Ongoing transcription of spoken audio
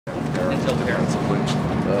detail defensively?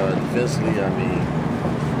 Defensively, I mean,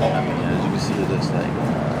 as you can see, it's like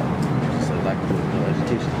just like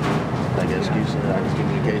education, like execution, like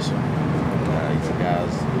communication. These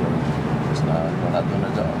guys, just not doing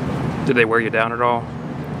their job. Did they wear you down at all?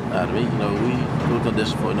 To me, we were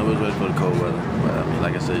conditioned for it. We was ready for the cold weather. But I mean,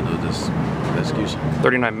 like I said, just execution.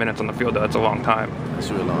 39 minutes on the field, that's a long time. It's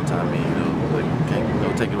a really long time. I mean, like,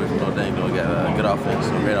 can't take it away from Notre Dame. We got a good offense,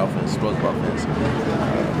 great offense, explosive offense.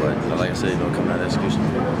 But like I said, coming out of execution.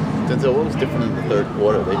 Denzel, what was different in the third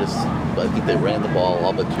quarter? I think they ran the ball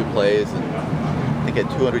all but 2 plays, and I think had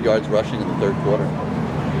 200 yards rushing in the third quarter.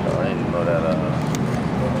 I didn't even know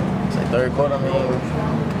that. Say third quarter.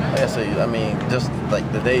 Like I say, just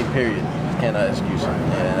like the day period, cannot execution,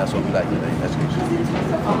 and that's what we like today, execution.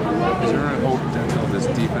 Is there a hope that this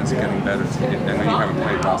defense is getting better? I know you haven't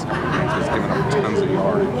played the last couple of games. It's given up tons of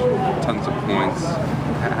yardage, tons of points.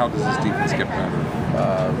 How does this defense get better?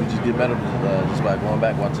 We just get better just by going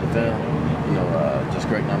back, watching the film, just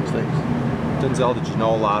correcting our mistakes. Denzel, did you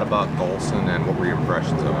know a lot about Golson, and what were your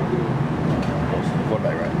impressions of him? Golson,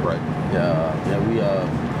 quarterback, right? Right. Yeah, we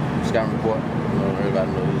scouting report.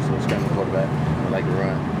 Everybody knows he's a scouting quarterback. I like to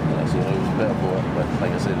run. So he was prepared for it. But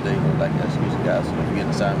like I said today, like the execution guys, if we get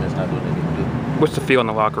assignments, not doing what they need to do. What's the feel in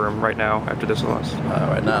the locker room right now after this loss?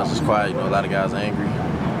 Right now it's just quiet. A lot of guys are angry.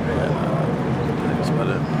 And that's about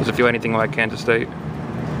it. Does it feel anything like Kansas State?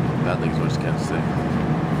 I think it's worse than Kansas State.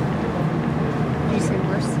 Did you say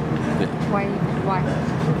worse? Yeah. Why?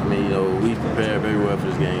 We prepared very well for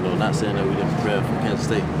this game. Not saying that we didn't prepare for Kansas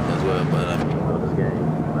State as well, but this game,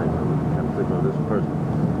 we have to take on this person.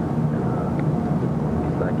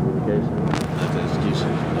 And communication, like the execution,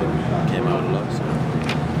 came out with a loss.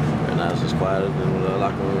 Right now it's just quiet in the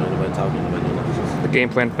locker room. Nobody talking, nobody doing nothing. The game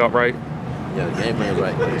plan felt right? Yeah, the game plan was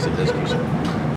right. Like I said, the execution.